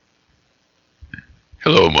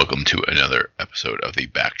Hello and welcome to another episode of the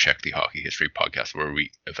Backcheck the Hockey History podcast, where we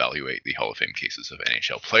evaluate the Hall of Fame cases of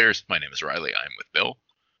NHL players. My name is Riley. I'm with Bill.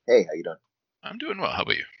 Hey, how you doing? I'm doing well. How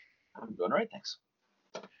about you? I'm doing all right, thanks.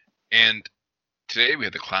 And today we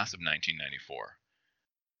have the class of 1994,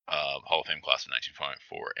 Hall of Fame class of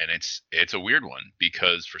 1994, and it's a weird one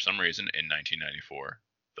because for some reason in 1994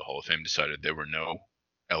 the Hall of Fame decided there were no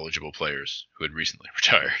eligible players who had recently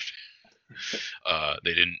retired.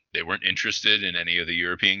 They weren't interested in any of the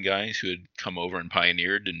European guys who had come over and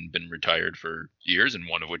pioneered and been retired for years, and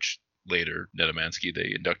one of which later, Nedomansky,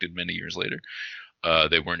 they inducted many years later.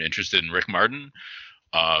 They weren't interested in Rick Martin.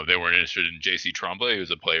 They weren't interested in J.C. Tremblay,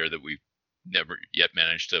 who's a player that we've never yet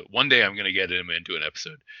managed to. One day I'm going to get him into an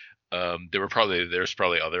episode. There's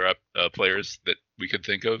probably other players that we could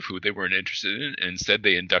think of who they weren't interested in. And instead,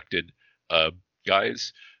 they inducted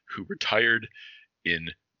guys who retired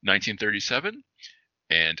in 1937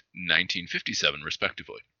 and 1957,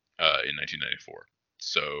 respectively, in 1994.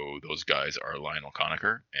 So those guys are Lionel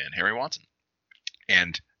Conacher and Harry Watson.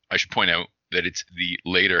 And I should point out that it's the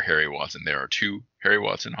later Harry Watson. There are two Harry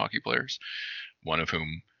Watson hockey players, one of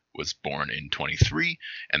whom was born in 23,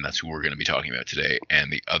 and that's who we're going to be talking about today.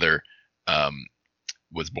 And the other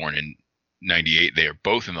was born in 98. They are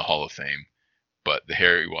both in the Hall of Fame, but the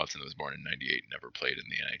Harry Watson that was born in 98 never played in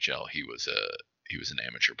the NHL. He was an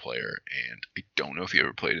amateur player, and I don't know if he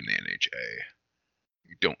ever played in the NHA.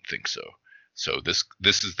 I don't think so. So this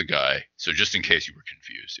is the guy. So just in case you were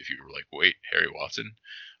confused, if you were like, wait, Harry Watson,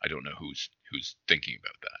 I don't know who's thinking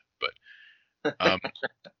about that. But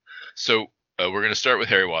so we're going to start with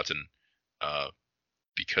Harry Watson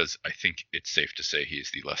because I think it's safe to say he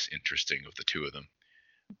is the less interesting of the two of them.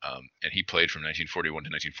 And he played from 1941 to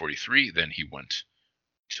 1943. Then he went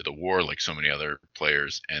to the war like so many other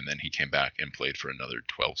players, and then he came back and played for another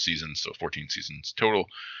 12 seasons, so 14 seasons total,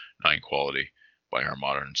 9 quality by our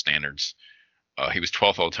modern standards. He was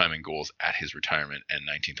 12th all-time in goals at his retirement and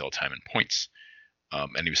 19th all-time in points.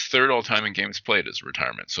 And he was 3rd all-time in games played as a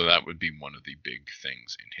retirement, so that would be one of the big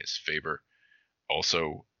things in his favor.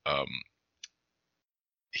 Also,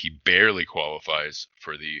 he barely qualifies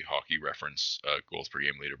for the Hockey Reference goals per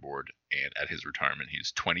game leaderboard, and at his retirement,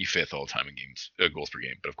 he's 25th all-time in goals per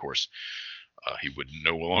game. But of course, he would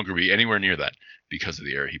no longer be anywhere near that because of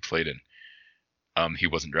the era he played in. He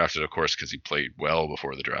wasn't drafted, of course, because he played well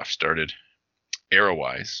before the draft started.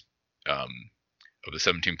 Era-wise, of the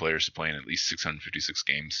 17 players to play in at least 656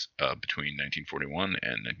 games between 1941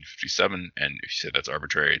 and 1957, and if you say that's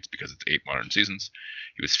arbitrary, it's because it's 8 modern seasons.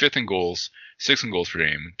 He was 5th in goals, 6th in goals per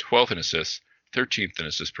game, 12th in assists, 13th in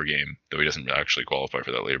assists per game, though he doesn't actually qualify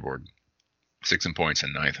for that leaderboard, 6th in points,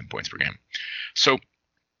 and 9th in points per game. So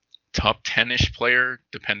top 10-ish player,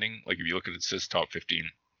 depending, like if you look at assists, top 15,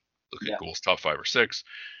 look at goals, top 5 or 6,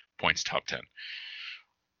 points, top 10.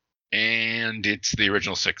 And it's the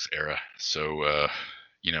original 6 era. So,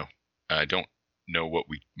 I don't know what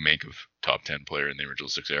we make of top 10 player in the original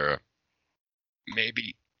 6 era.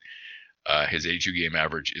 Maybe his 82 game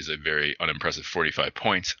average is a very unimpressive 45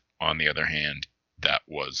 points. On the other hand, it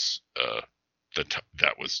was a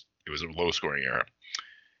low scoring era.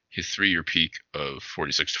 His 3-year peak of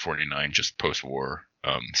 46 to 49 just post-war,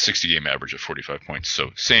 60 game average of 45 points.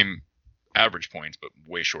 So same average points, but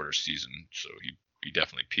way shorter season. So he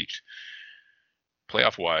definitely peaked.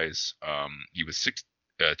 Playoff-wise, he was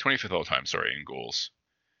 25th all-time, in goals,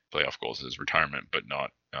 playoff goals at his retirement, but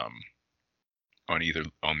not on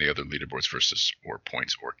the other leaderboards versus or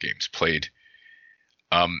points or games played.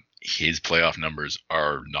 His playoff numbers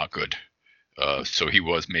are not good. So he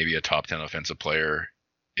was maybe a top 10 offensive player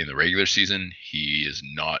in the regular season. He is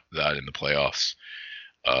not that in the playoffs.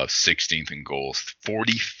 16th in goals,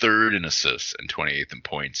 43rd in assists, and 28th in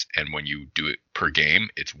points. And when you do it per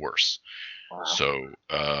game, it's worse. Wow. So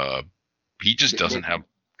he just doesn't have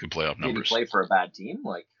good playoff numbers. Did he play for a bad team?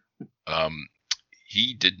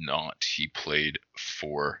 He did not. He played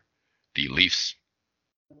for the Leafs.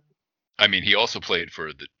 I mean, he also played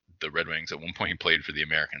for the Red Wings. At one point, he played for the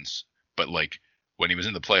Americans. But when he was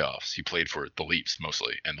in the playoffs, he played for the Leafs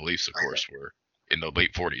mostly. And the Leafs, of course, were in the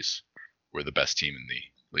late 40s. Were the best team in the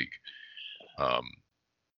league.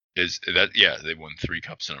 They won 3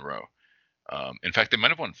 cups in a row. In fact, they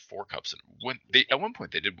might have won 4 cups at one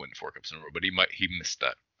point they did win 4 cups in a row, but he missed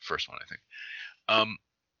that first one, I think.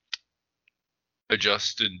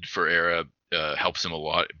 Adjusted for era helps him a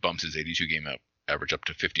lot. It bumps his 82 game average up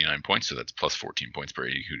to 59 points, so that's plus 14 points per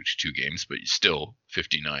 82 games, but still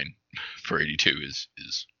 59 per 82 is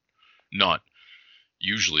not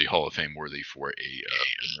usually Hall of Fame worthy for a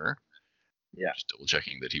winger. Yeah. Just double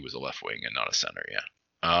checking that he was a left wing and not a center.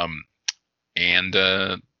 Yeah. And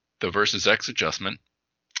the versus X adjustment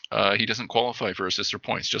he doesn't qualify for assists or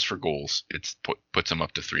points, just for goals. It puts him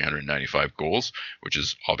up to 395 goals, which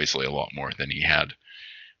is obviously a lot more than he had.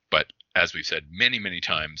 But as we've said many, many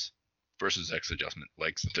times, versus X adjustment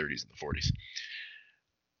likes the 30s and the 40s.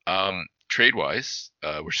 Trade-wise,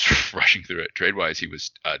 we're just rushing through it. Trade-wise, he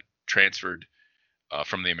was transferred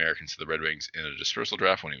from the Americans to the Red Wings in a dispersal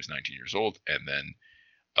draft when he was 19 years old, and then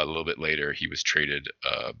a little bit later, he was traded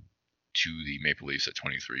to the Maple Leafs at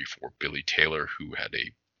 23 for Billy Taylor, who had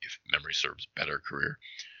a, if memory serves, better career.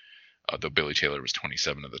 Though Billy Taylor was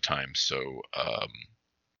 27 at the time, so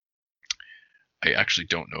I actually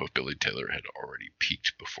don't know if Billy Taylor had already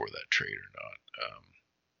peaked before that trade or not.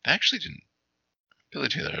 I actually didn't. Billy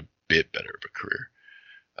Taylor had a bit better of a career.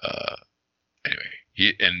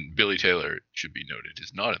 Anyway, Billy Taylor, should be noted,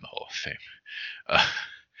 is not in the Hall of Fame.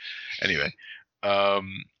 Anyway,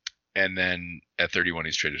 and then at 31,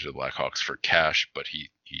 he's traded to the Blackhawks for cash, but he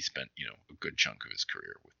spent a good chunk of his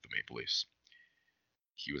career with the Maple Leafs.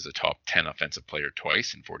 He was a top 10 offensive player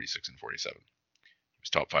twice in 46 and 47. He was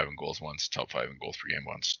top 5 in goals once, top 5 in goals per game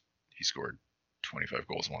once. He scored 25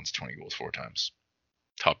 goals once, 20 goals 4 times.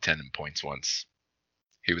 Top 10 in points once.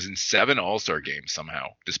 He was in 7 All-Star games somehow.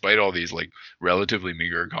 Despite all these relatively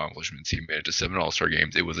meager accomplishments, he made it to 7 All-Star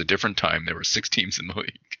games. It was a different time. There were 6 teams in the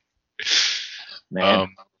league.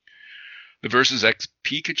 Man. The versus X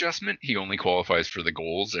peak adjustment, he only qualifies for the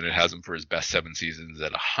goals, and it has him for his best 7 seasons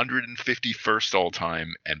at 151st all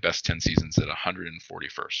time and best 10 seasons at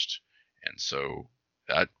 141st. And so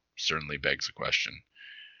that certainly begs a question.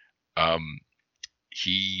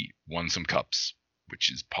 He won some cups,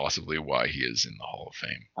 which is possibly why he is in the Hall of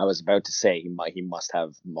Fame. I was about to say he must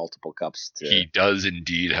have multiple cups. He does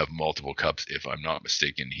indeed have multiple cups. If I'm not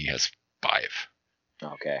mistaken, he has 5.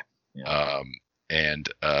 Okay. Yeah. And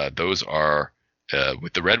those are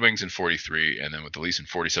with the Red Wings in 43, and then with the Leafs in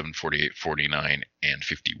 47, 48, 49, and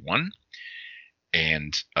 51.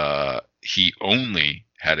 And he only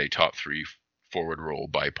had a top 3 forward role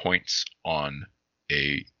by points on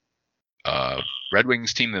a Red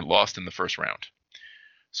Wings team that lost in the first round.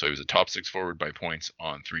 So he was a top 6 forward by points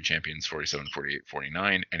on 3 champions, 47, 48,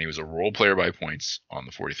 49, and he was a role player by points on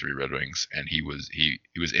the 43 Red Wings, and he was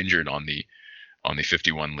injured on the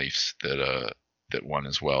 51 Leafs that won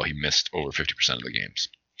as well. He missed over 50% of the games.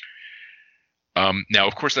 Now,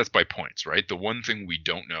 of course, that's by points, right? The one thing we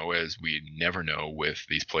don't know is we never know with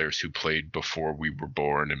these players who played before we were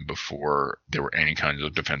born and before there were any kinds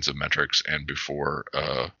of defensive metrics and before,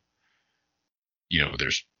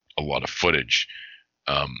 there's a lot of footage,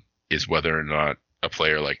 is whether or not a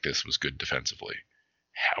player like this was good defensively.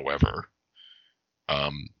 However,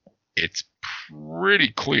 it's pretty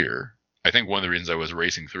clear. I think one of the reasons I was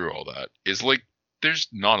racing through all that is there's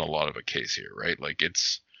not a lot of a case here, right?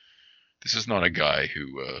 This is not a guy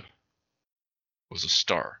who was a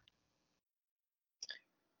star.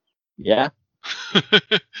 Yeah.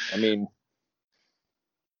 I mean,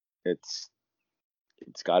 it's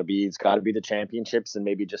got to be the championships and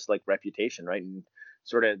maybe just reputation, right? And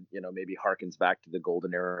sort of, maybe harkens back to the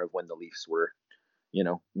golden era of when the Leafs were,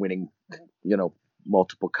 winning,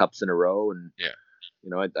 multiple cups in a row. And yeah.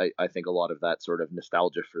 I think a lot of that sort of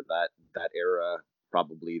nostalgia for that era,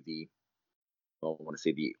 probably I don't want to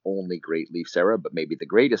say the only great Leafs era, but maybe the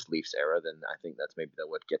greatest Leafs era, then I think that's maybe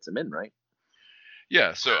what gets him in, right?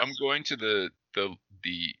 Yeah, so I'm going to the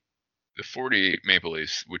 48 Maple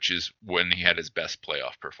Leafs, which is when he had his best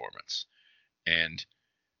playoff performance. And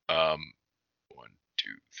 1, 2,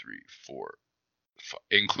 3, 4, 5,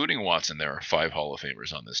 including Watson, there are 5 Hall of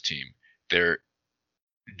Famers on this team. They're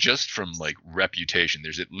just from reputation,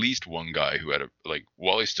 there's at least one guy who had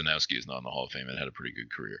Wally Stanowski is not in the Hall of Fame and had a pretty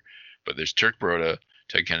good career. But there's Turk Broda,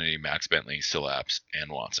 Ted Kennedy, Max Bentley, Silaps,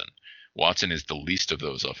 and Watson. Watson is the least of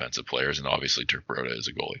those offensive players, and obviously Turk Broda is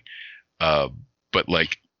a goalie. But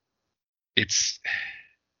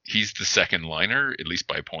he's the second liner, at least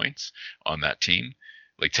by points, on that team.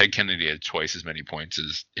 Ted Kennedy had twice as many points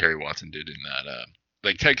as Harry Watson did in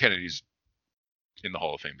that. Ted Kennedy's in the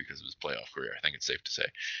Hall of Fame because of his playoff career. I think it's safe to say.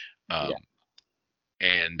 Yeah.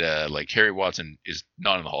 And Harry Watson is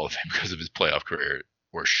not in the Hall of Fame because of his playoff career,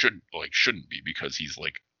 or shouldn't be because he's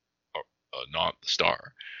not the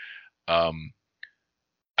star.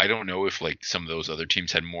 I don't know if some of those other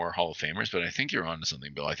teams had more Hall of Famers, but I think you're onto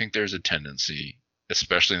something, Bill. I think there's a tendency,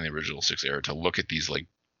 especially in the original 6 era, to look at these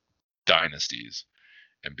dynasties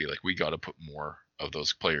and be we got to put more of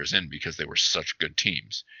those players in because they were such good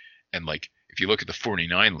teams. And if you look at the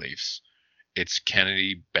 49 Leafs, it's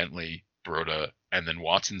Kennedy, Bentley, Broda, and then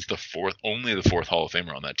Watson's only the fourth Hall of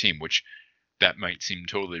Famer on that team, which that might seem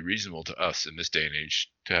totally reasonable to us in this day and age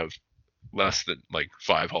to have less than like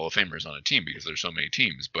 5 Hall of Famers on a team because there's so many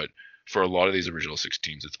teams. But for a lot of these original 6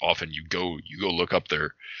 teams, it's often you go look up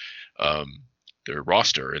their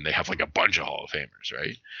roster and they have like a bunch of Hall of Famers,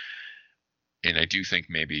 right? And I do think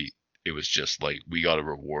maybe it was just like we got to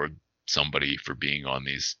reward somebody for being on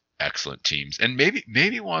these excellent teams, and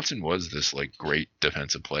maybe Watson was this like great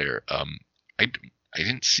defensive player. I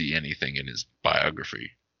didn't see anything in his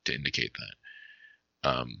biography to indicate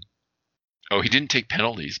that. Oh, he didn't take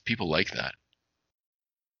penalties. People like that.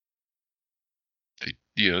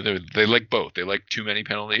 They like both. They like too many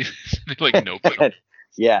penalties. They like no penalties.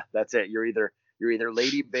 Yeah, that's it. You're either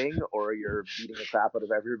Lady Bing or you're beating the crap out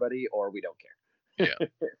of everybody, or we don't care.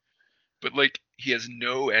 Yeah. But like he has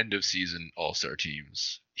no end of season all-star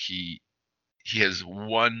teams. He has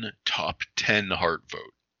one top 10 Hart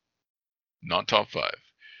vote, not top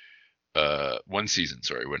 5. One season,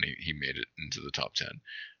 sorry, when he made it into the top 10.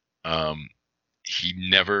 He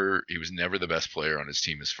was never the best player on his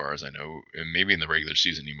team as far as I know. And maybe in the regular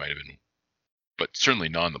season he might have been, but certainly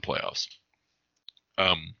not in the playoffs.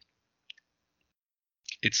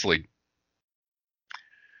 It's like,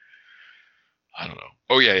 I don't know.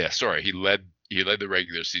 Oh yeah. Sorry. He led the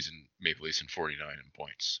regular season Maple Leafs in 49 in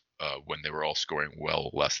points, when they were all scoring well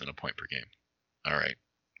less than a point per game. All right.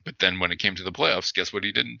 But then when it came to the playoffs, guess what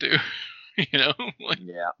he didn't do? Like,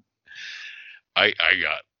 yeah. I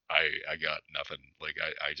got nothing. Like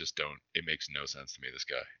I just don't. It makes no sense to me. This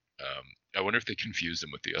guy. I wonder if they confused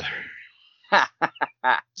him with the other.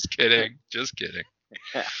 Just kidding.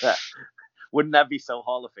 Wouldn't that be so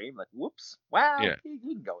Hall of Fame? Like, whoops! Wow, yeah. he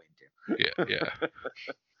can go into. Yeah.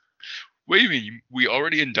 What do you mean? We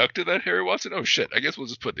already inducted that Harry Watson? Oh shit! I guess we'll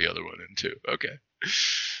just put the other one in too. Okay.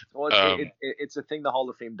 Well, it's a thing the Hall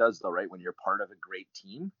of Fame does, though, right? When you're part of a great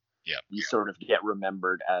team, you sort of get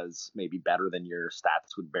remembered as maybe better than your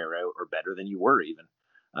stats would bear out, or better than you were even.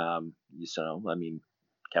 I mean,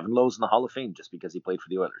 Kevin Lowe's in the Hall of Fame just because he played for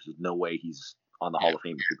the Oilers. There's no way he's on the Hall of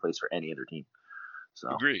Fame if he plays for any other team. So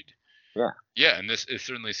agreed. Yeah, and it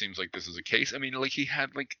certainly seems like this is a case. I mean, like he had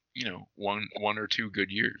like one or two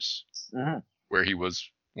good years where he was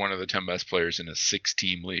one of the 10 best players in a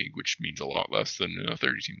 6-team league, which means a lot less than in a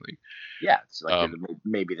 30-team league. Yeah, it's like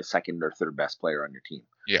maybe the second or third best player on your team.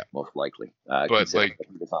 Yeah, most likely. But like,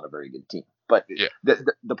 he was on a very good team. But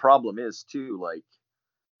the problem is too, like,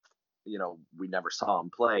 we never saw him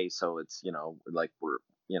play, so it's like we're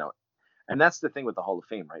and that's the thing with the Hall of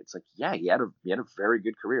Fame, right? It's like, yeah, he had a very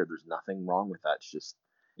good career. There's nothing wrong with that. It's just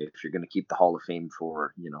if you're going to keep the Hall of Fame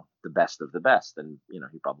for the best of the best, then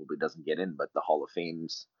he probably doesn't get in. But the Hall of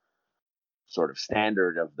Fame's sort of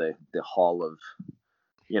standard of the Hall of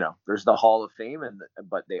there's the Hall of Fame,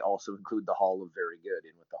 but they also include the Hall of Very Good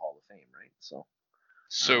in with the Hall of Fame, right?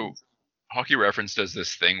 So Hockey Reference does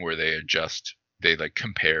this thing where they like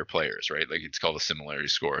compare players, right? Like it's called a similarity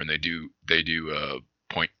score, and they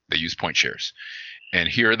use point shares. And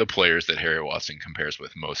here are the players that Harry Watson compares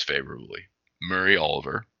with most favorably: Murray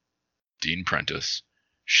Oliver, Dean Prentice,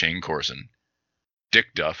 Shane Corson,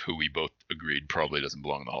 Dick Duff, who we both agreed probably doesn't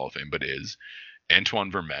belong in the Hall of Fame, but is,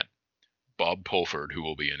 Antoine Vermette, Bob Pulford, who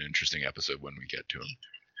will be an interesting episode when we get to him,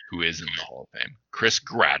 who is in the Hall of Fame, Chris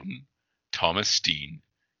Gratton, Thomas Steen,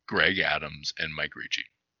 Greg Adams, and Mike Ricci.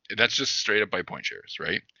 That's just straight up by point shares,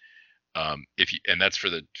 right? And that's for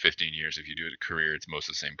the 15 years. If you do a career, it's most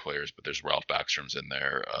of the same players, but there's Ralph Backstrom's in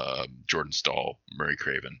there, Jordan Staal, Murray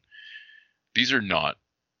Craven. These are not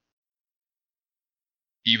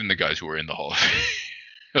even the guys who are in the Hall of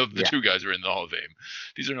Fame. The two guys who are in the Hall of Fame.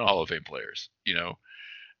 These are not Hall of Fame players,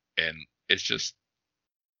 and it's just,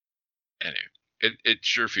 anyway, it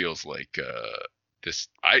sure feels like this.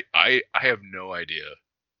 I have no idea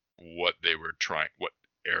what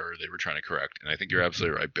error they were trying to correct. And I think you're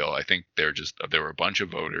absolutely right, Bill. I think there were a bunch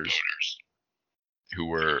of voters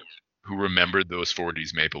who remembered those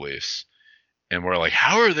 40s Maple Leafs and were like,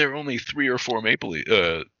 how are there only 3 or 4 Maple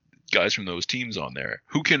Leaf guys from those teams on there?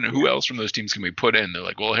 Who else from those teams can we put in? They're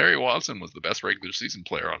like, well, Harry Watson was the best regular season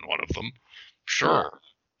player on one of them. Sure.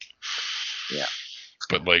 Yeah.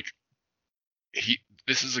 But like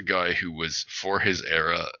this is a guy who was, for his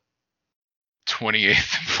era, 28th in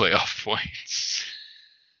playoff points.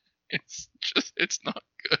 It's not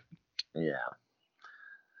good. Yeah.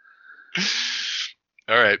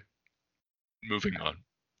 All right. Moving on.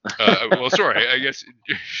 Well, sorry. I guess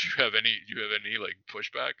you have any like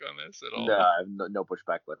pushback on this at all? No, I have no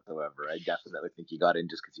pushback whatsoever. I definitely think he got in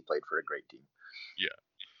just because he played for a great team. Yeah.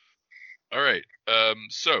 All right.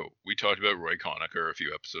 So we talked about Roy Conacher 4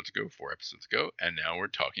 episodes ago, and now we're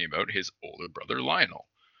talking about his older brother Lionel,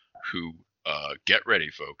 who, get ready,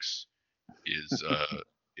 folks, is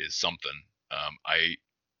something.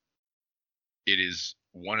 it is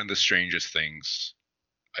one of the strangest things,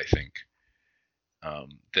 I think,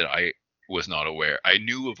 that I was not aware. I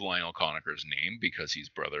knew of Lionel Conacher's name because he's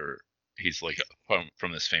like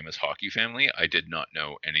from this famous hockey family. I did not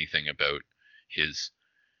know anything about his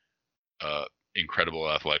incredible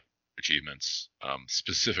athletic achievements,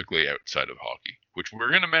 specifically outside of hockey, which we're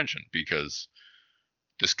going to mention because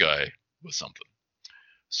this guy was something.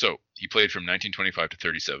 So he played from 1925 to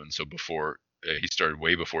 37. So before he started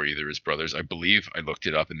way before either of his brothers. I believe I looked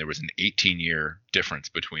it up, and there was an 18-year difference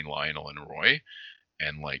between Lionel and Roy,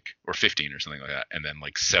 and or 15 or something like that, and then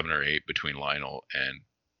 7 or 8 between Lionel and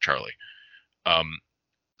Charlie.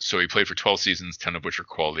 So he played for 12 seasons, 10 of which are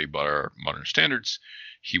quality by our modern standards.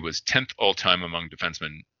 He was 10th all-time among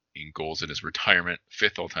defensemen in goals at his retirement,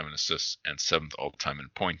 5th all-time in assists, and 7th all-time in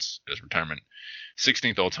points at his retirement,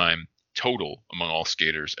 16th all-time total among all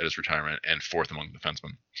skaters at his retirement, and 4th among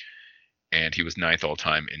defensemen. And he was 9th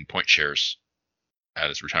all-time in point shares at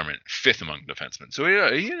his retirement, 5th among defensemen. So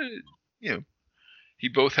he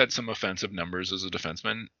both had some offensive numbers as a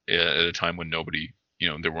defenseman at a time when nobody,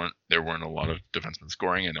 there weren't a lot of defensemen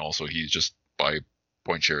scoring, and also he's just by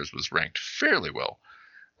point shares was ranked fairly well.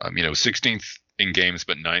 16th in games,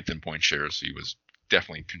 but 9th in point shares. He was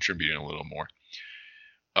definitely contributing a little more.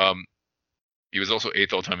 He was also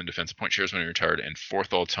 8th all-time in defensive point shares when he retired, and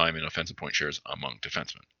 4th all-time in offensive point shares among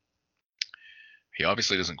defensemen. He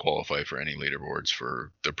obviously doesn't qualify for any leaderboards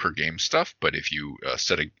for the per game stuff, but if you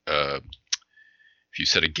set a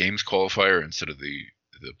games qualifier instead of the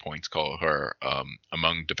points qualifier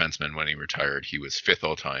among defensemen when he retired, he was 5th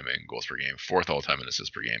all time in goals per game, 4th all time in assists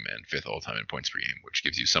per game, and 5th all time in points per game, which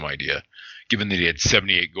gives you some idea. Given that he had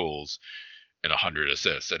 78 goals and 100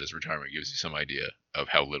 assists at his retirement, gives you some idea of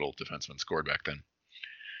how little defensemen scored back then.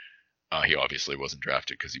 He obviously wasn't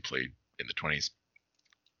drafted because he played in the 20s.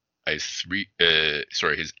 His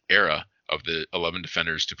era of the 11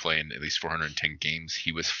 defenders to play in at least 410 games,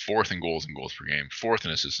 he was 4th in goals per game, 4th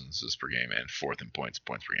in assists per game, and 4th in points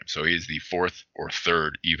per game. So he is the 4th or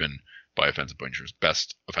 3rd, even by offensive point shares,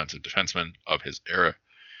 best offensive defenseman of his era,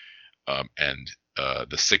 and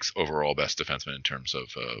the 6th overall best defenseman in terms of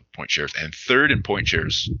point shares, and 3rd in point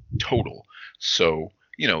shares total. So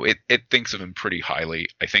it thinks of him pretty highly.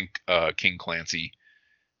 I think King Clancy,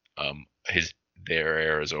 their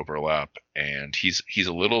eras overlap, and he's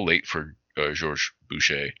a little late for Georges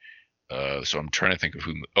Boucher. So I'm trying to think of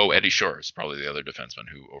who. Oh, Eddie Shore is probably the other defenseman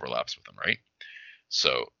who overlaps with him, right?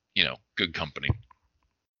 So good company.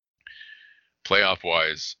 Playoff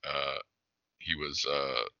wise, he was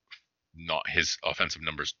not, his offensive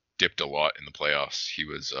numbers dipped a lot in the playoffs. He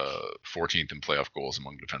was 14th in playoff goals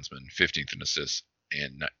among defensemen, 15th in assists,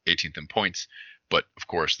 and 18th in points. But of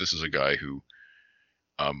course, this is a guy who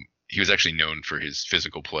he was actually known for his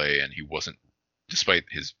physical play, and he wasn't, despite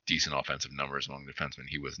his decent offensive numbers among defensemen,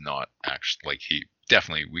 he was not actually,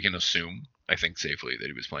 we can assume, I think safely, that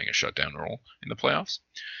he was playing a shutdown role in the playoffs.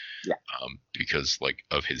 Yeah. Because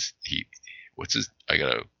I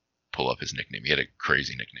gotta pull up his nickname. He had a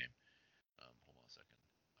crazy nickname. Hold on a second.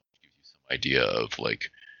 I'll give you some idea of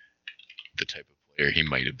the type of player he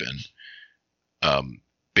might have been.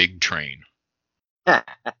 Big Train.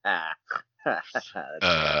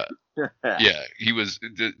 Yeah, he was.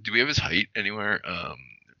 Do we have his height anywhere?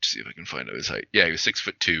 Let's see if I can find out his height. Yeah, he was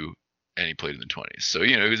 6'2", and he played in the 20s. So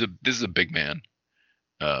this is a big man.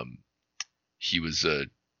 He was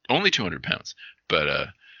only 200 pounds, but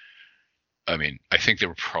I mean, I think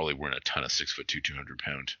there probably weren't a ton of 6'2",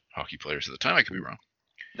 200-pound hockey players at the time. I could be wrong.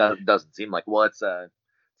 That doesn't seem like. Well, it's the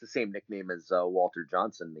same nickname as Walter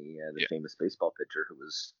Johnson, the famous baseball pitcher who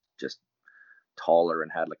was just taller and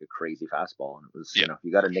had a crazy fastball, and it was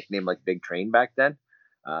you got a nickname like Big Train back then.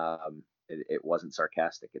 It wasn't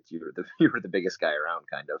sarcastic. It's you were the biggest guy around,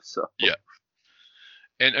 kind of. So yeah.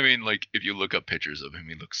 And I mean, if you look up pictures of him,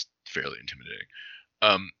 he looks fairly intimidating.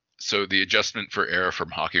 So the adjustment for error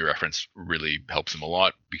from Hockey Reference really helps him a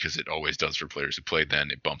lot, because it always does for players who played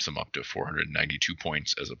then. It bumps him up to 492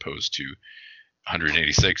 points as opposed to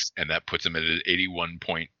 186, and that puts him at an 81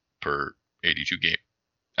 point per 82 game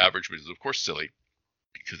average, which is of course silly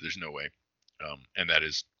because there's no way. And that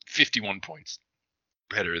is 51 points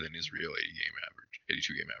better than his real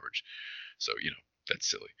 82 game average. So, that's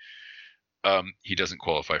silly. He doesn't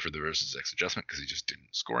qualify for the versus X adjustment because he just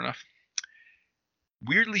didn't score enough.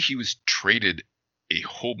 Weirdly, he was traded a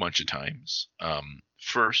whole bunch of times.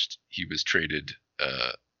 First, he was traded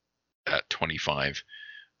at 25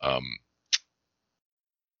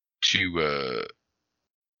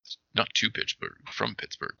 from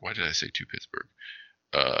Pittsburgh. Why did I say to Pittsburgh?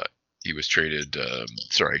 He was traded,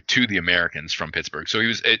 to the Americans from Pittsburgh. So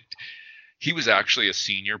he was actually a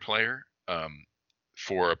senior player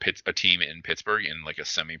for a team in Pittsburgh in like a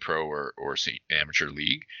semi-pro or amateur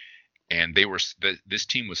league, and this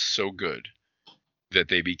team was so good that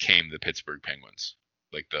they became the Pittsburgh Penguins,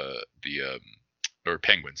 like or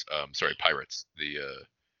Penguins, sorry, Pirates,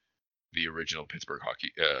 the original Pittsburgh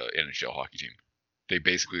hockey NHL hockey team.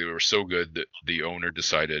 They were so good that the owner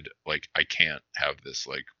decided, like, I can't have this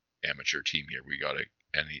like amateur team here. We got to,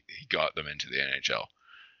 and he got them into the NHL,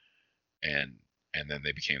 and then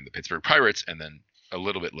they became the Pittsburgh Pirates, and then a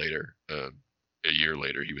little bit later, a year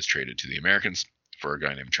later, he was traded to the Americans for a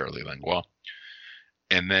guy named Charlie Langlois.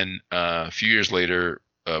 And then a few years later,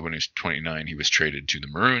 when he was 29, he was traded to the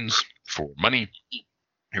Maroons for money.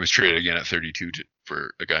 He was traded again at 32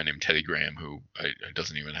 for a guy named Teddy Graham, who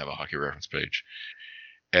doesn't even have a hockey reference page.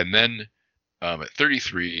 And then at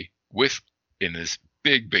 33, in this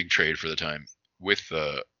big trade for the time, with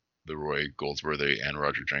the Roy Goldsworthy and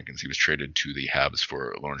Roger Jenkins, he was traded to the Habs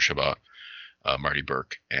for Lauren Chabot, Marty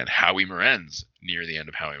Burke, and Howie Morenz near the end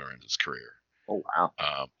of Howie Morenz's career. Oh,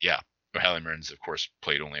 wow. Yeah. Howie Morenz, of course,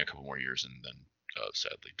 played only a couple more years and then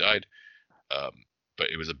sadly died. But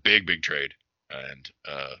it was a big trade. And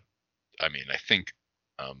I mean, I think,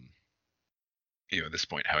 at this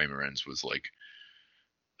point, Howie Morenz was like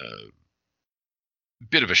a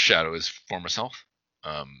bit of a shadow of his former self.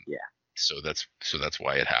 Yeah. So that's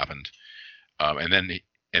why it happened. And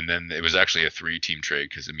then it was actually a 3-team trade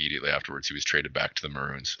because immediately afterwards he was traded back to the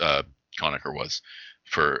Maroons. Conacher was,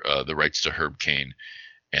 for the rights to Herb Caen,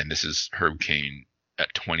 and this is Herb Caen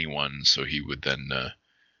at 21. So he would then,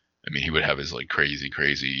 he would have his like crazy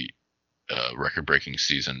record-breaking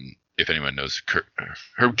season. If anyone knows,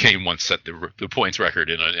 Herb Caen once set the points record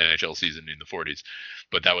in an NHL season in the 40s,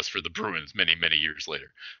 but that was for the Bruins many years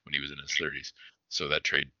later when he was in his 30s. So that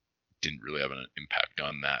trade didn't really have an impact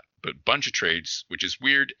on that. But bunch of trades, which is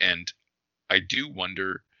weird, and I do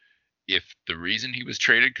wonder if the reason he was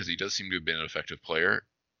traded, because he does seem to have been an effective player,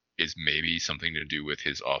 is maybe something to do with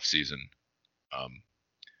his off-season,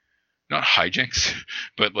 not hijinks,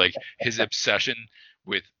 but like his obsession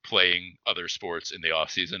with playing other sports in the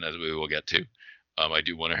off-season, as we will get to. I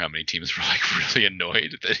do wonder how many teams were like really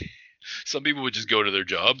annoyed that some people would just go to their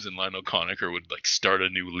jobs and Lionel Conacher would like start a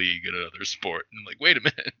new league in another sport, and like, wait a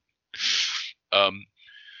minute.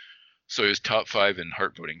 So he was top 5 in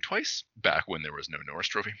Hart voting twice, back when there was no Norris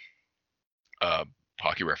Trophy.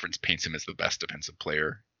 Hockey Reference paints him as the best defensive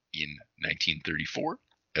player in 1934,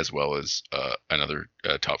 as well as another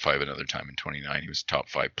top 5 another time in 29. He was top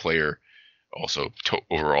 5 player, also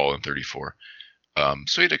overall in 34.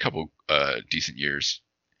 So he had a couple decent years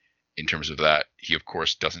in terms of that. He, of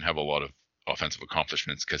course, doesn't have a lot of offensive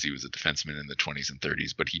accomplishments because he was a defenseman in the 20s and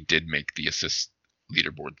 30s, but he did make the assist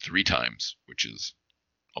leaderboard 3 times, which is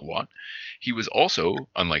a lot. He was also,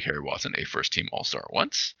 unlike Harry Watson, a first-team All-Star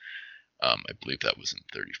once. I believe that was in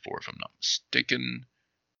 34, if I'm not mistaken.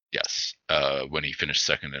 Yes, when he finished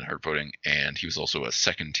second in Hart voting, and he was also a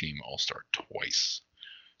second-team All-Star twice.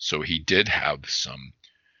 So he did have some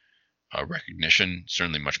recognition,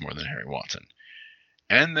 certainly much more than Harry Watson.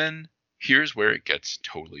 And then here's where it gets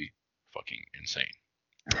totally fucking insane.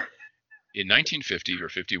 In 1950 or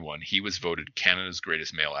 51, he was voted Canada's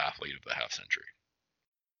greatest male athlete of the half century.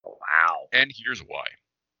 Wow. And here's why.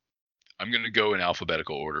 I'm going to go in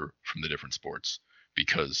alphabetical order from the different sports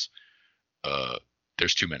because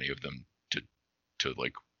there's too many of them to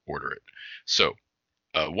like order it. So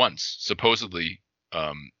once, supposedly,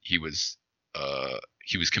 he was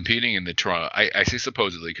competing in the Toronto. I say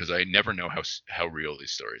supposedly because I never know how real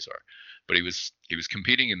these stories are. But he was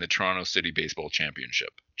competing in the Toronto City Baseball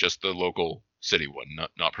Championship, just the local city one,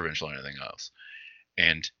 not provincial or anything else.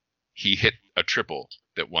 And he hit a triple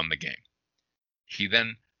that won the game. He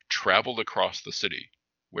then traveled across the city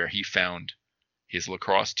where he found his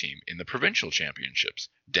lacrosse team in the provincial championships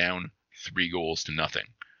down 3-0.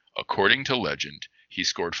 According to legend, he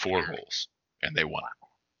scored 4 goals and they won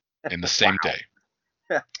in the same day.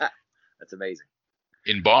 That's amazing.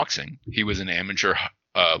 In boxing, he was an amateur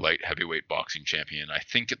light heavyweight boxing champion, I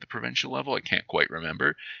think at the provincial level. I can't quite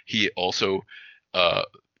remember. He also,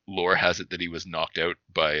 lore has it that he was knocked out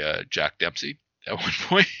by Jack Dempsey at one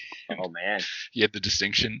point. Oh man. He had the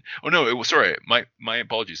distinction. Oh no, it was, sorry, my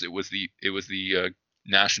apologies. It was the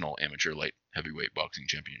national amateur light heavyweight boxing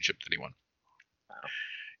championship that he won. Wow.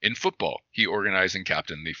 In football, he organized and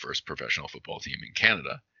captained the first professional football team in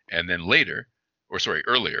Canada, and then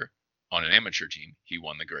earlier, on an amateur team, he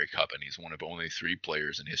won the Grey Cup, and he's one of only 3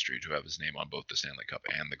 players in history to have his name on both the Stanley Cup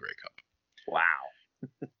and the Grey Cup.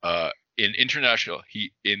 Wow. In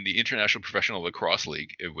the International Professional Lacrosse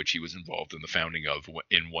League, which he was involved in the founding of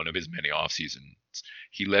in one of his many off seasons,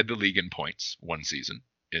 he led the league in points one season,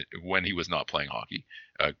 when he was not playing hockey,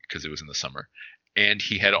 because it was in the summer, and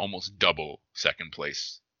he had almost double second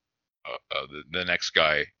place. The next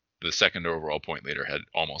guy, the second overall point leader, had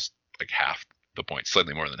almost like half the points,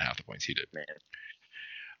 slightly more than half the points he did.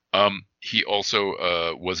 He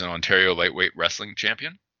also was an Ontario lightweight wrestling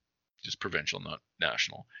champion, just provincial, not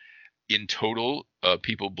national. In total,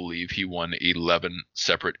 people believe he won 11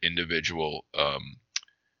 separate individual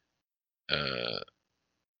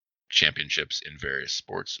championships in various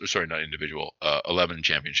sports. Or sorry, not individual. 11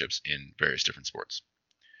 championships in various different sports.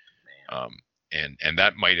 And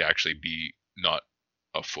that might actually be not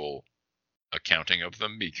a full accounting of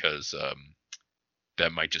them, because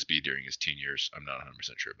that might just be during his teen years. I'm not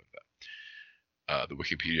 100% sure about that. The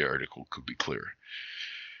Wikipedia article could be clearer.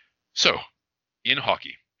 So, in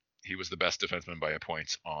hockey, he was the best defenseman by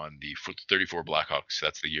points on the 34 Blackhawks.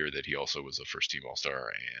 That's the year that he also was a first-team All-Star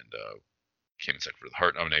and came in second for the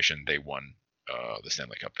Hart nomination. They won the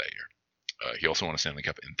Stanley Cup that year. He also won a Stanley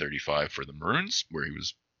Cup in 35 for the Maroons, where he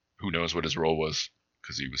was, who knows what his role was,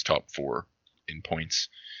 because he was top 4 in points.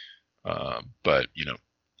 But you know,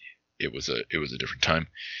 it was a different time.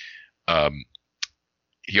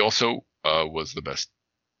 He also was the best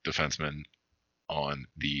defenseman on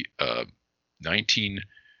the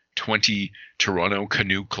 1920 Toronto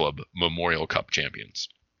Canoe Club Memorial Cup champions.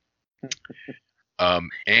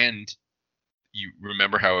 And you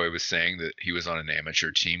remember how I was saying that he was on an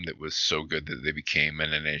amateur team that was so good that they became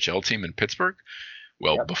an NHL team in Pittsburgh?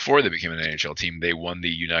 Well, yep. Before they became an NHL team, they won the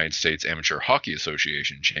United States Amateur Hockey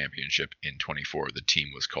Association Championship in 24. The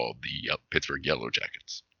team was called the Pittsburgh Yellow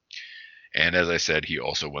Jackets. And as I said, he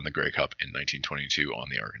also won the Grey Cup in 1922 on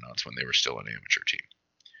the Argonauts when they were still an amateur team.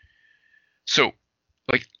 So,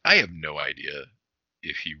 like, I have no idea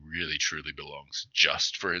if he really truly belongs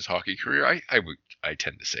just for his hockey career. I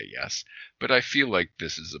tend to say yes, but I feel like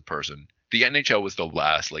this is a person. The NHL was the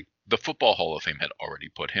last, like, the Football Hall of Fame had already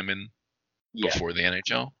put him in before the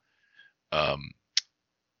NHL.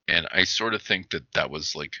 And I sort of think that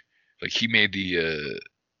was like he made the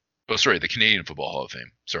Canadian Football Hall of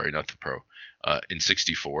Fame. Sorry, not the pro. In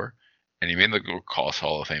 64, and he made the Lacrosse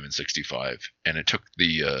Hall of Fame in 65, and it took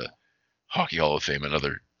the Hockey Hall of Fame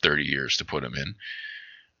another 30 years to put him in.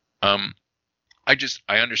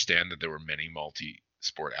 I understand that there were many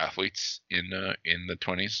multi-sport athletes in the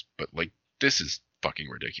 20s, but like, this is fucking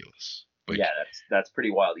ridiculous. Like, yeah, that's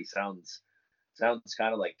pretty wild. He sounds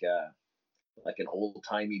kind of like an old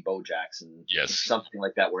timey Bo Jackson, yes, something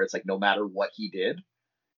like that, where it's like no matter what he did,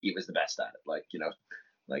 he was the best at it. Like, you know,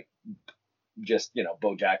 like just, you know,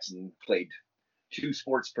 Bo Jackson played 2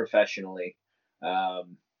 sports professionally.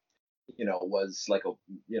 You know, was like a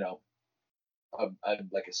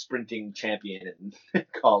sprinting champion in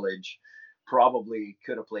college. Probably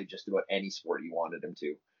could have played just about any sport you wanted him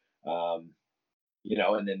to. You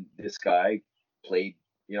know, and then this guy played,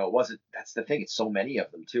 you know, that's the thing. It's so many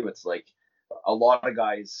of them too. It's like a lot of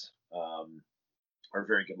guys are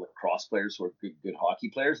very good lacrosse players who are good hockey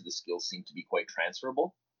players. The skills seem to be quite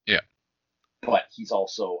transferable. Yeah. But he's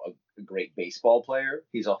also a great baseball player.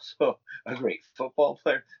 He's also a great football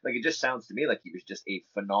player. Like, it just sounds to me like he was just a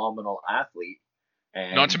phenomenal athlete.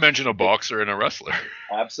 And not to mention a boxer and a wrestler.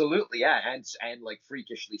 Absolutely, yeah, and like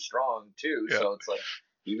freakishly strong too. Yeah. So it's like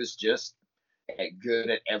he was just good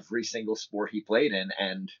at every single sport he played in,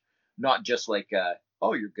 and not just like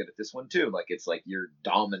oh, you're good at this one too. Like, it's like you're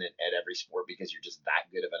dominant at every sport because you're just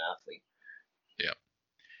that good of an athlete.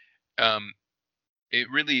 Yeah. It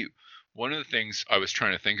really, one of the things I was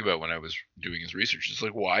trying to think about when I was doing his research is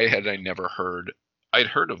like, why had I never heard? I'd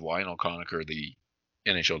heard of Lionel Conacher, the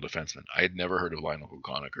NHL defenseman. I had never heard of Lionel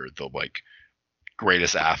Conacher, the like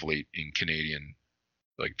greatest athlete in Canadian,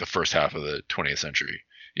 like the first half of the 20th century,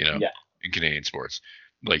 you know, in Canadian sports.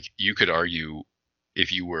 Like, you could argue,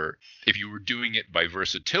 if you were doing it by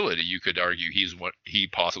versatility, you could argue he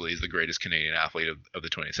possibly is the greatest Canadian athlete of the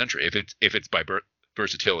 20th century. If it's by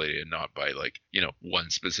versatility and not by, like, you know, one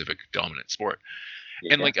specific dominant sport.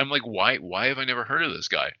 Yeah. And like, I'm like, why have I never heard of this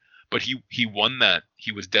guy? But he won that.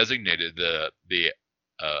 He was designated the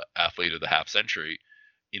athlete of the half century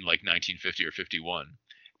in like 1950 or 51,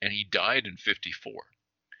 and he died in 54.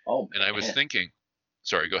 Oh, and I was thinking,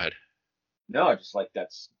 sorry, go ahead. No, just like,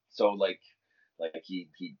 that's so like he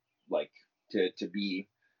like to be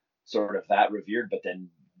sort of that revered, but then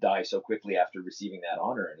die so quickly after receiving that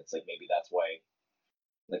honor, and it's like maybe that's why,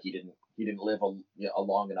 like, he didn't live a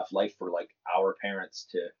long enough life for like our parents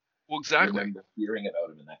to remember hearing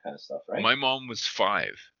about him and that kind of stuff, right? My mom was 5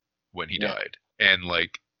 when he died, and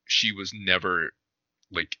like, she was never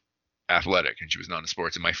like athletic, and she was not in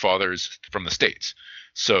sports, and my father's from the States,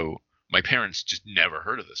 so my parents just never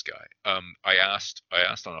heard of this guy. I asked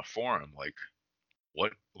on a forum, like,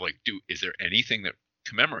 what, like, is there anything that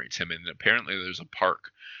commemorates him? And apparently there's a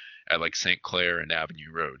park at like St. Clair and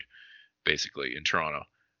Avenue Road, basically in Toronto,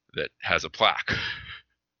 that has a plaque.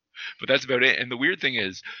 But that's about it. And the weird thing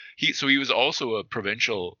is, he was also a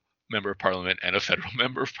provincial member of parliament and a federal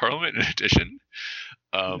member of parliament in addition.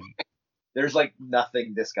 There's like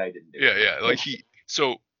nothing this guy didn't do. Yeah. Like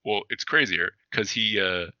well, it's crazier because he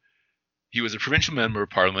was a provincial member of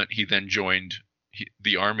parliament. He then joined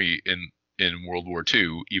the army in World War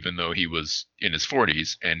II, even though he was in his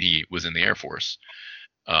 40s and he was in the Air Force.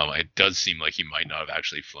 It does seem like he might not have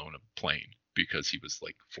actually flown a plane because he was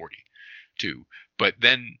like 42. But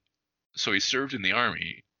then, so he served in the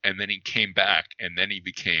army, and then he came back, and then he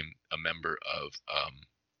became a member of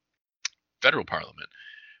federal parliament.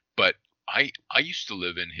 But I used to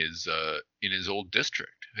live in his old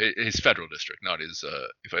district, his federal district, not his.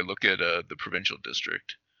 If I look at the provincial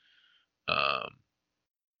district, oh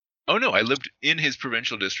no, I lived in his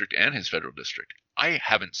provincial district and his federal district. I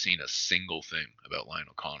haven't seen a single thing about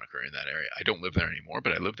Lionel Conacher in that area. I don't live there anymore,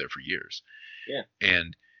 but I lived there for years. Yeah.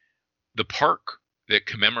 And the park that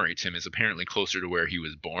commemorates him is apparently closer to where he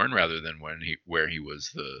was born rather than where he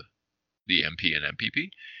was the MP and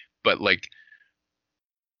MPP. But like,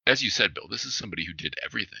 as you said, Bill, this is somebody who did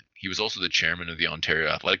everything. He was also the chairman of the Ontario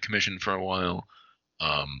Athletic Commission for a while.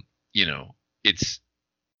 You know, it's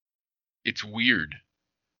weird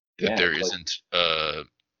that there isn't the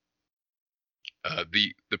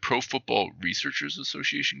Pro Football Researchers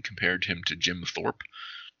Association compared him to Jim Thorpe.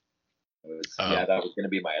 That was going to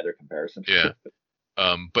be my other comparison. Yeah.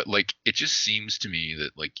 But like, it just seems to me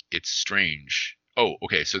that like it's strange. Oh,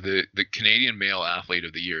 okay. So the Canadian Male Athlete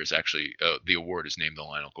of the Year is actually the award is named the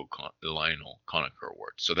Lionel Conacher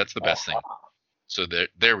Award. So that's the best thing. So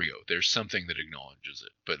there we go. There's something that acknowledges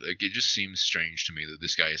it. But like, it just seems strange to me that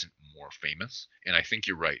this guy isn't more famous. And I think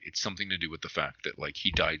you're right. It's something to do with the fact that like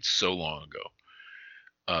he died so long ago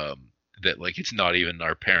that like it's not even,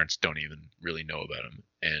 our parents don't even really know about him.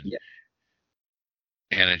 And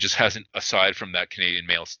and it just hasn't, aside from that Canadian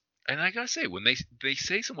Male. And I gotta say, when they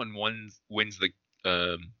say someone wins the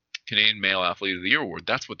Canadian Male Athlete of the Year award,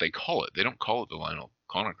 that's what they call it. They don't call it the Lionel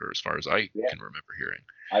Conacher, as far as I can remember hearing.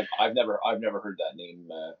 I've never heard that name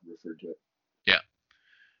referred to it. Yeah.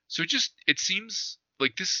 So it seems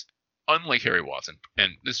like this, unlike Harry Watson,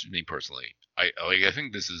 and this is me personally, I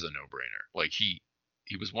think this is a no-brainer. Like he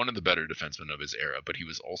was one of the better defensemen of his era, but he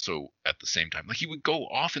was also at the same time, like, he would go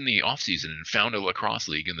off in the off season and found a lacrosse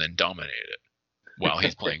league and then dominate it while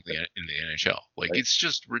he's playing in the NHL. Like, it's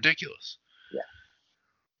just ridiculous. Yeah.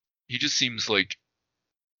 He just seems like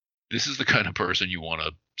this is the kind of person you want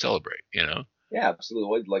to celebrate, you know? Yeah,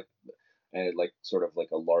 absolutely. Like sort of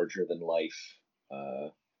like a larger than life,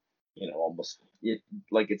 almost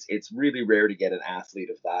it's really rare to get an athlete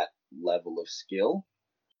of that level of skill.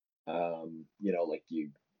 Like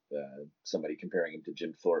somebody comparing him to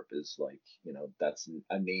Jim Thorpe is like, that's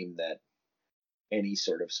a name that any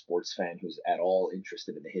sort of sports fan who's at all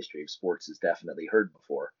interested in the history of sports has definitely heard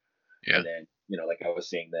before. Yeah. And then, like I was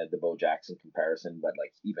saying, the Bo Jackson comparison, but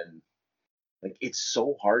like, even like, it's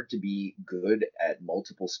so hard to be good at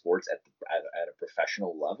multiple sports at a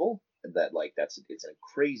professional level that like it's a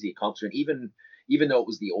crazy accomplishment. Even though it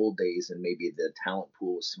was the old days and maybe the talent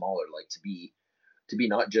pool was smaller, like to be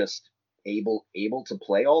not just able to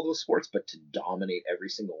play all those sports, but to dominate every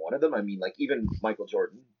single one of them. I mean, like, even Michael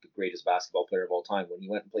Jordan, the greatest basketball player of all time, when he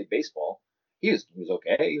went and played baseball, he was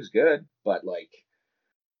okay, he was good, but like,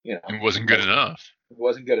 it wasn't good enough. It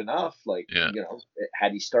wasn't good enough. Like,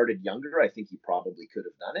 had he started younger, I think he probably could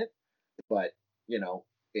have done it. But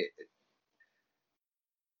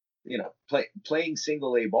playing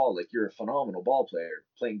single A ball, like, you're a phenomenal ball player.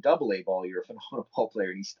 Playing double A ball, you're a phenomenal ball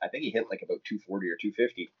player. And I think he hit like about 240 or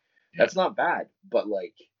 250. Yeah. That's not bad, but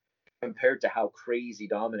like, compared to how crazy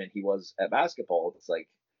dominant he was at basketball, it's like,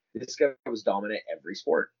 this guy was dominant every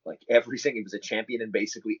sport, like everything. He was a champion in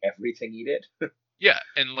basically everything he did. Yeah,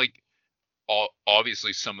 and like,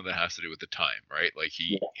 obviously some of that has to do with the time, right? Like,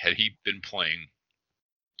 had he been playing,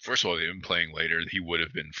 first of all, if he had been playing later, he would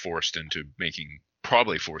have been forced into making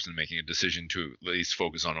a decision to at least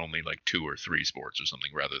focus on only like 2 or 3 sports or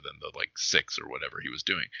something, rather than the like 6 or whatever he was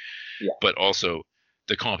doing. Yeah. But also,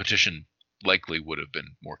 the competition likely would have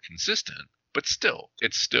been more consistent. But still,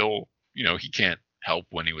 it's still, he can't help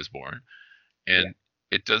when he was born. And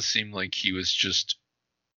it does seem like he was just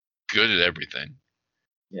good at everything.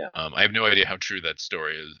 Yeah. I have no idea how true that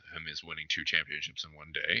story is, him is winning 2 championships in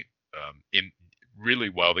one day.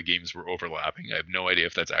 While the games were overlapping, I have no idea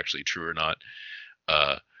if that's actually true or not.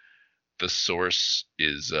 The source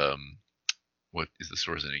is what is the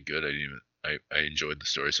source any good? I didn't even. I enjoyed the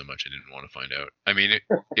story so much I didn't want to find out. I mean,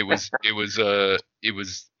 it was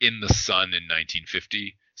in the Sun in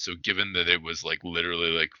 1950. So given that it was like literally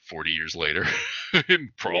like 40 years later,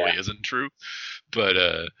 it probably Yeah. isn't true. But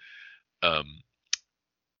um,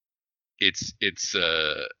 it's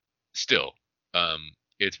still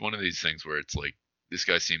it's one of these things where it's like this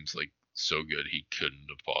guy seems like so good he couldn't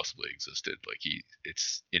have possibly existed. Like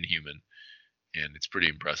it's inhuman and it's pretty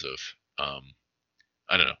impressive.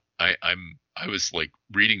 I don't know. I was like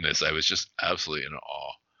reading this. I was just absolutely in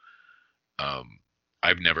awe. Um,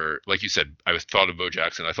 I've never, like you said, I was thought of Bo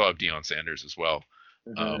Jackson. I thought of Deion Sanders as well.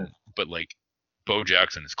 Hmm. But like Bo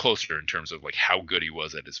Jackson is closer in terms of like how good he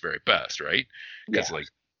was at his very best, right? Yeah. Because like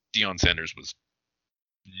Deion Sanders was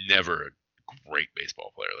never a great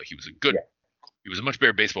baseball player. Like Yeah. he was a much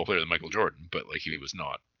better baseball player than Michael Jordan, but like he was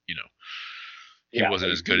not, he Yeah.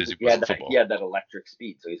 wasn't as good as he He was had at he football. had that electric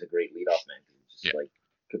speed, so he's a great leadoff man. He Yeah, just like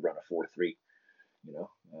could run a 4.3. You know.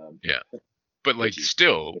 yeah. But like Which is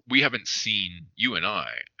still, we haven't seen you and I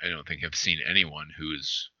don't think have seen anyone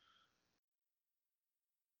who's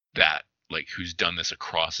that like who's done this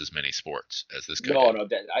across as many sports as this guy no,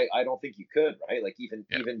 did. no. I don't think you could, right? Like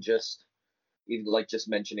Yeah, even like just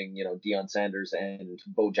mentioning, Deion Sanders and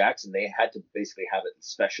Bo Jackson, they had to basically have it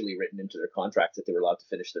specially written into their contracts that they were allowed to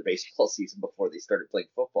finish their baseball season before they started playing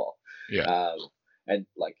football. yeah, Um, and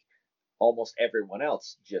like almost everyone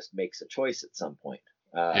else just makes a choice at some point.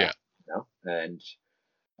 yeah. And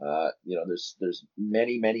there's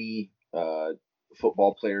many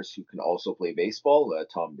football players who can also play baseball.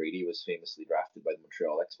 Tom Brady was famously drafted by the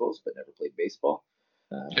Montreal Expos, but never played baseball.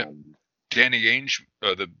 Yeah. Um, Danny Ainge,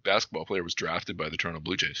 the basketball player, was drafted by the Toronto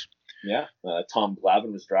Blue Jays. yeah, Tom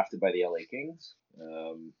Glavine was drafted by the LA Kings.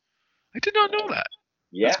 I did not know Uh, that. That's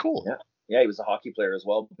yeah, cool. yeah, yeah. He was a hockey player as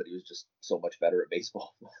well, but he was just so much better at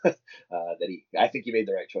baseball I think he made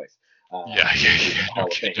the right choice. Yeah, To yeah, put him in yeah. the No Hall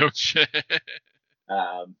of kidding. Fame. No shit.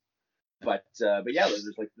 Um, but yeah,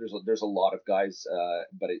 there's a lot of guys,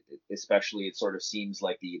 but especially it sort of seems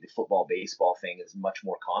like the football baseball thing is much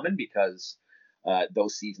more common because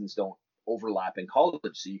those seasons don't overlap in college,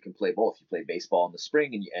 so you can play both. You play baseball in the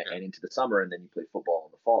spring Yeah, and into the summer, and then you play football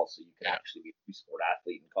in the fall, so you can yeah, actually be a two-sport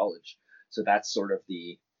athlete in college. So that's sort of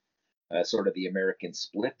the American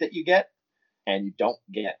split that you get, and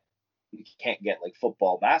you can't get like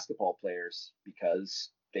football basketball players because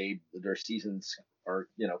their seasons are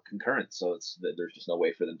concurrent, so there's just no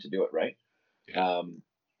way for them to do it right. yeah.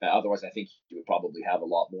 Otherwise I think you would probably have a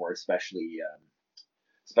lot more, especially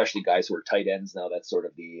guys who are tight ends now. That's sort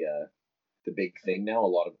of the big thing now. A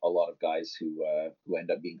lot of guys who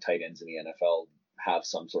end up being tight ends in the NFL have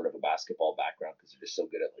some sort of a basketball background because they're just so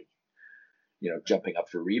good at like jumping up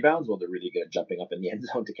for rebounds. Well, they're really good at jumping up in the end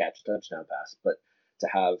zone to catch a touchdown pass. But to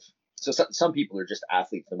have some people are just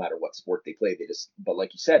athletes no matter what sport they play. But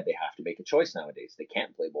like you said, they have to make a choice nowadays. They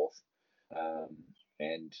can't play both, um,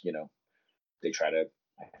 and they try to.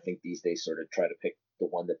 I think these days sort of try to pick the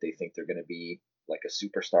one that they think they're going to be like a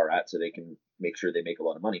superstar at, so they can make sure they make a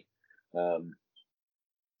lot of money. Um,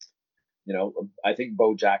 I think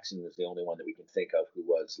Bo Jackson is the only one that we can think of who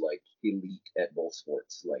was like elite at both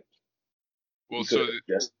sports. Like Well, he could so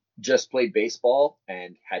have just played baseball,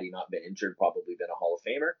 and had he not been injured, probably been a Hall of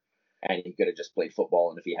Famer. And he could have just played football,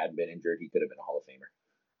 and if he hadn't been injured, he could have been a Hall of Famer.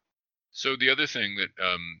 so the other thing that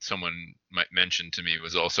someone might mention to me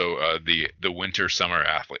was also the winter summer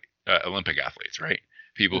Olympic athletes, right?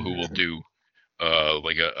 People who will Mm-hmm. do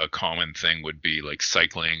like a common thing would be like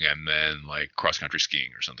cycling and then like cross country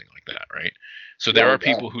skiing or something like that, right? So Yeah, there are like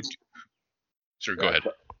people who. Sorry, go ahead.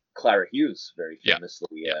 Clara Hughes very Yeah, famously,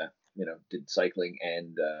 yeah. did cycling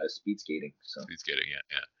and speed skating. So He's getting it.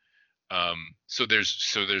 Yeah. So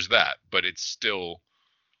there's that, but it's still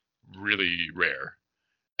really rare,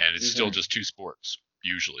 and it's still hmm just two sports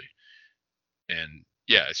usually. And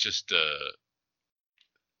yeah, it's just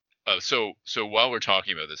so while we're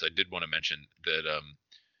talking about this, I did want to mention that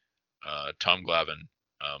Tom Glavine,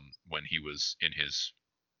 when he was in his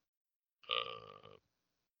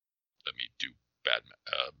let me do bad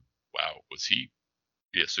wow, was he,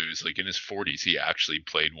 yeah, so he was like in his 40s. He actually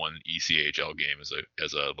played one ECHL game as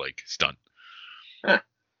a like stunt. huh.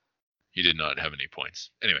 He did not have any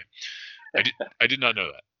points. Anyway, I did not know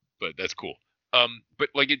that, but that's cool. But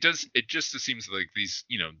like it just seems like these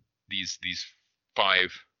these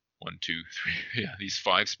five, one, two, three, yeah, these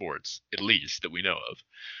five sports at least that we know of,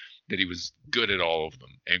 that he was good at all of them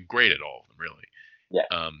and great at all of them, really.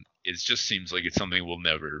 Yeah, It just seems like it's something will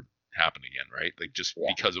never happen again, right? Like just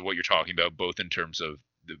yeah, because of what you're talking about, both in terms of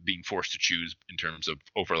being forced to choose in terms of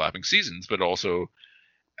overlapping seasons, but also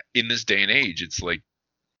in this day and age, it's like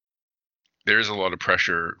there's a lot of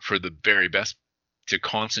pressure for the very best to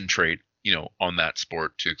concentrate, on that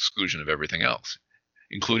sport to exclusion of everything else,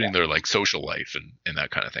 including Yeah. their like social life and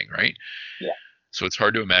that kind of thing, right? Yeah. So it's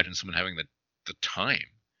hard to imagine someone having the time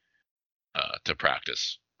to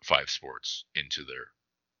practice 5 sports into their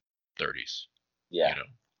 30s, Yeah.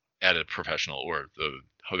 at a professional or the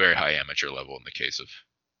very high amateur level in the case of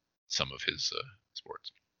some of his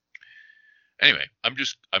sports. Anyway, I'm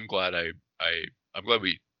glad I'm glad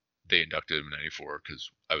they inducted him in '94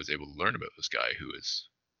 because I was able to learn about this guy who is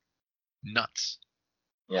nuts.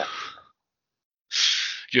 Yeah.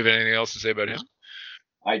 Do you have anything else to say about him?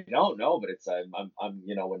 I don't know, but it's I'm when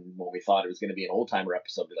we thought it was going to be an old timer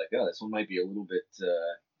episode, be like, oh, this one might be a little bit,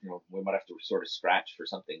 we might have to sort of scratch for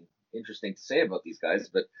something interesting to say about these guys,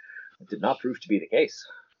 but it did not prove to be the case.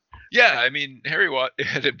 Yeah, I mean,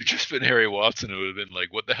 had it just been Harry Watson, it would have been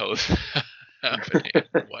like, what the hell is happening?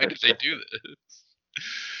 Why did they do this?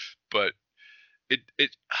 But it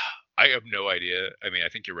I have no idea. I mean, I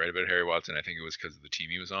think you're right about Harry Watson. I think it was because of the team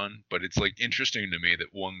he was on. But it's like interesting to me that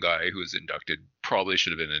one guy who was inducted probably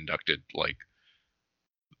should have been inducted like,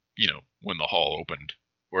 when the hall opened,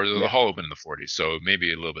 or the Yeah. hall opened in the '40s, so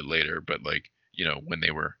maybe a little bit later. But like,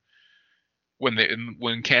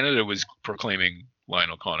 when Canada was proclaiming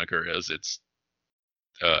Lionel Conacher as its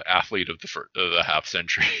athlete of the half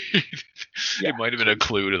century, Yeah. it might have been a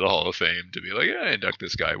clue to the Hall of Fame to be like, yeah, induct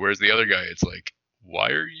this guy. Whereas the other guy, it's like,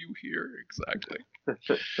 why are you here exactly?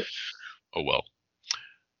 Oh well.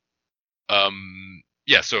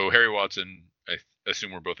 Yeah. So Harry Watson, I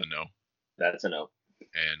assume we're both a no, That's a no.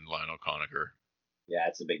 and Lionel Conacher, Yeah,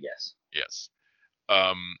 it's a big yes. yes.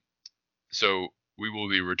 So we will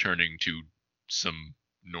be returning to some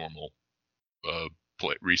normal,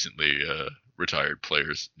 recently retired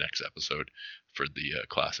players next episode for the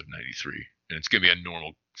class of '93, and it's gonna be a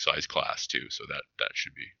normal size class too, so that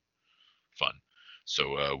should be fun.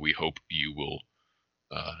 So we hope you will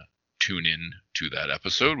tune in to that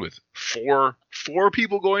episode with four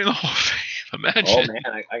people going to the Hall of Fame. Imagine. Oh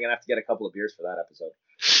man, I'm gonna have to get a couple of beers for that episode.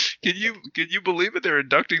 Can you believe it? They're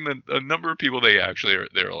inducting the number of people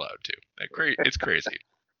they're allowed to. It's crazy.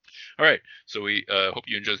 All right, so we hope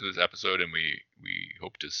you enjoyed this episode, and we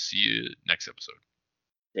hope to see you next episode.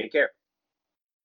 Take care.